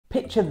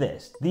Picture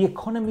this, the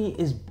economy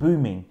is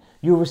booming.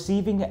 You're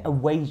receiving a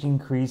wage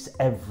increase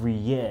every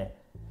year.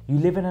 You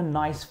live in a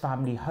nice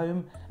family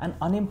home and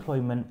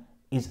unemployment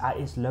is at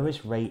its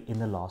lowest rate in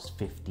the last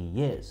 50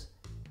 years.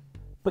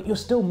 But you're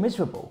still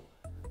miserable.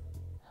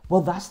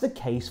 Well, that's the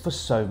case for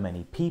so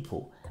many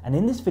people. And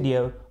in this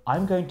video,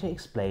 I'm going to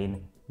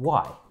explain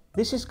why.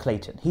 This is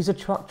Clayton. He's a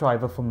truck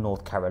driver from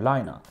North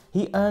Carolina.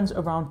 He earns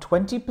around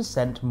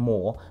 20%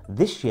 more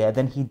this year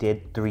than he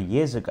did 3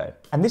 years ago.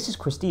 And this is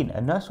Christine, a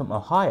nurse from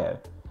Ohio,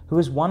 who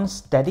has won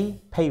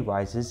steady pay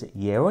rises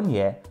year on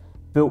year,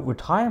 built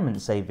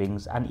retirement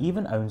savings, and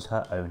even owns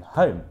her own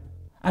home.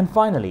 And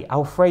finally,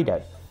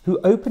 Alfredo, who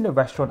opened a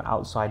restaurant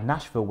outside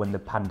Nashville when the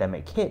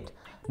pandemic hit,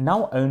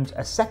 now owns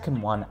a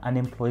second one and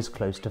employs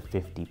close to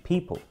 50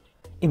 people.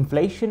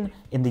 Inflation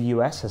in the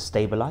US has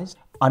stabilized.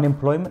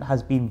 Unemployment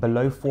has been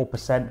below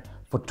 4%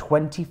 for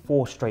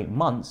 24 straight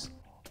months.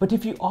 But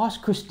if you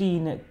ask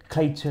Christine,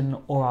 Clayton,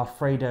 or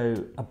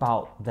Alfredo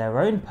about their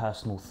own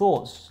personal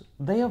thoughts,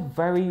 they are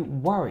very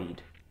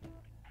worried.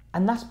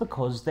 And that's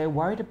because they're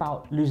worried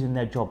about losing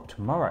their job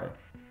tomorrow.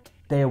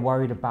 They are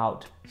worried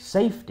about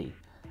safety,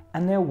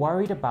 and they're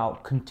worried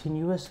about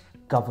continuous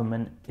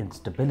government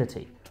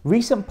instability.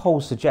 Recent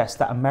polls suggest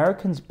that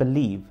Americans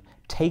believe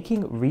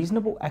taking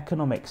reasonable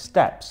economic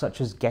steps,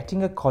 such as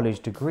getting a college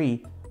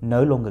degree,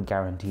 no longer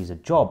guarantees a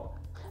job,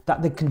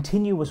 that the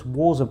continuous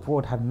wars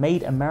abroad have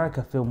made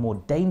America feel more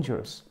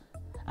dangerous,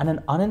 and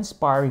an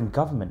uninspiring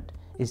government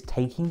is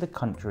taking the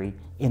country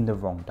in the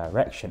wrong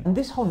direction. And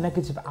this whole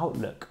negative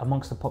outlook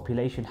amongst the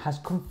population has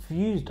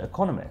confused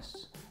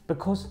economists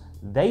because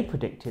they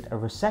predicted a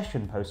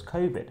recession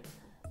post-COVID,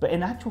 but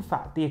in actual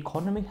fact, the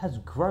economy has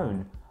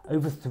grown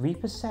over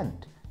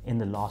 3% in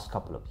the last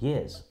couple of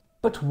years.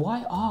 But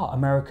why are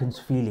Americans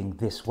feeling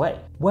this way?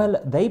 Well,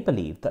 they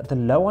believe that the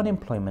low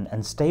unemployment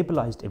and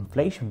stabilized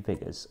inflation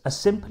figures are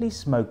simply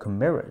smoke and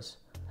mirrors,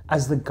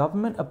 as the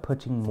government are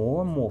putting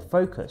more and more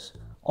focus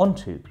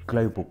onto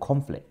global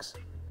conflicts.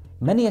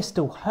 Many are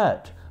still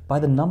hurt by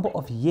the number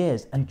of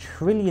years and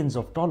trillions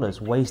of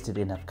dollars wasted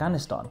in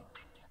Afghanistan,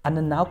 and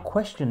are now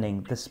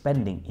questioning the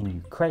spending in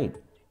Ukraine.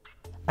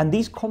 And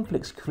these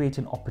conflicts create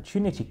an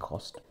opportunity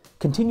cost.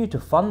 Continue to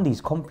fund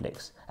these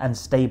conflicts and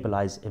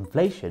stabilize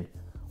inflation,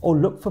 or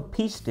look for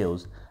peace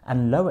deals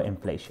and lower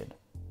inflation.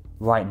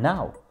 Right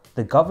now,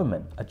 the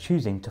government are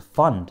choosing to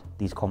fund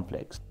these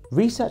conflicts.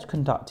 Research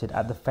conducted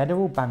at the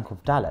Federal Bank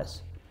of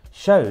Dallas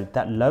showed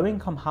that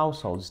low-income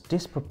households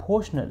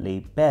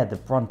disproportionately bear the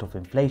brunt of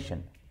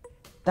inflation.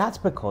 That's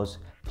because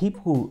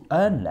people who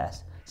earn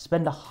less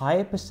spend a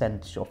higher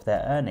percentage of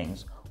their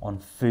earnings on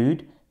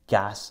food,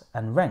 gas,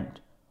 and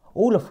rent,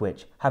 all of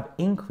which have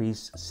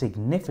increased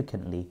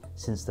significantly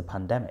since the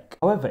pandemic.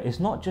 However, it's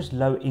not just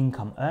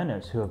low-income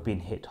earners who have been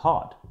hit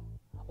hard.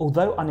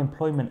 Although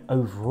unemployment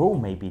overall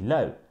may be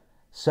low,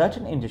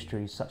 certain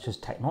industries such as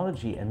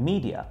technology and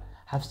media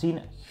have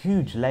seen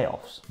huge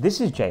layoffs.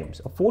 This is James,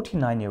 a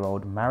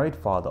 49-year-old married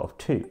father of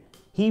 2.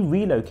 He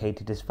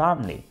relocated his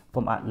family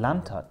from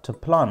Atlanta to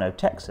Plano,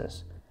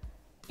 Texas,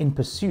 in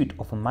pursuit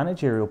of a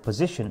managerial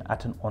position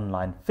at an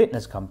online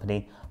fitness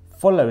company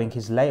following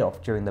his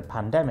layoff during the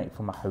pandemic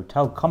from a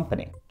hotel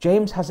company.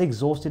 James has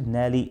exhausted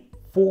nearly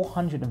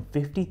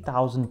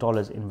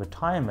 $450,000 in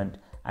retirement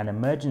and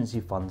emergency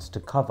funds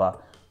to cover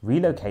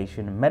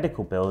relocation,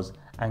 medical bills,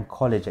 and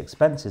college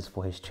expenses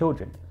for his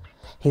children.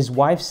 His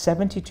wife's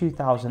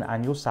 $72,000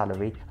 annual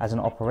salary as an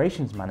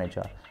operations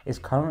manager is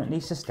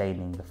currently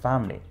sustaining the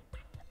family.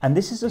 And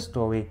this is a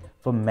story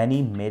for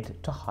many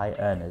mid to high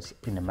earners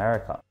in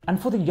America. And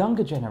for the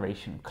younger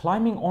generation,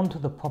 climbing onto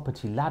the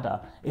property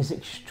ladder is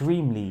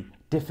extremely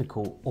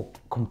difficult or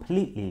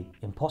completely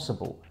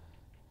impossible.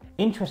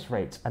 Interest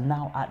rates are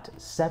now at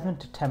 7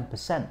 to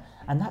 10%,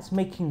 and that's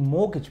making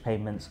mortgage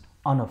payments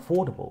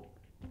unaffordable.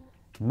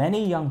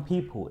 Many young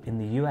people in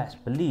the US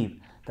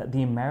believe that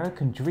the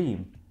American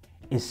dream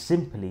is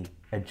simply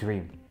a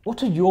dream.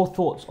 What are your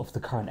thoughts of the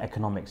current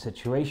economic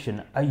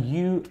situation? Are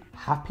you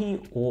happy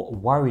or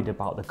worried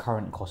about the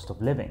current cost of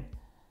living?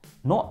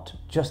 Not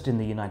just in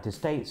the United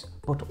States,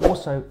 but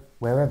also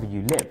wherever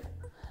you live.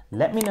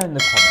 Let me know in the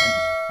comments,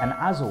 and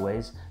as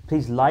always,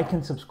 please like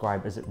and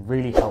subscribe as it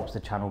really helps the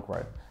channel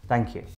grow. Thank you.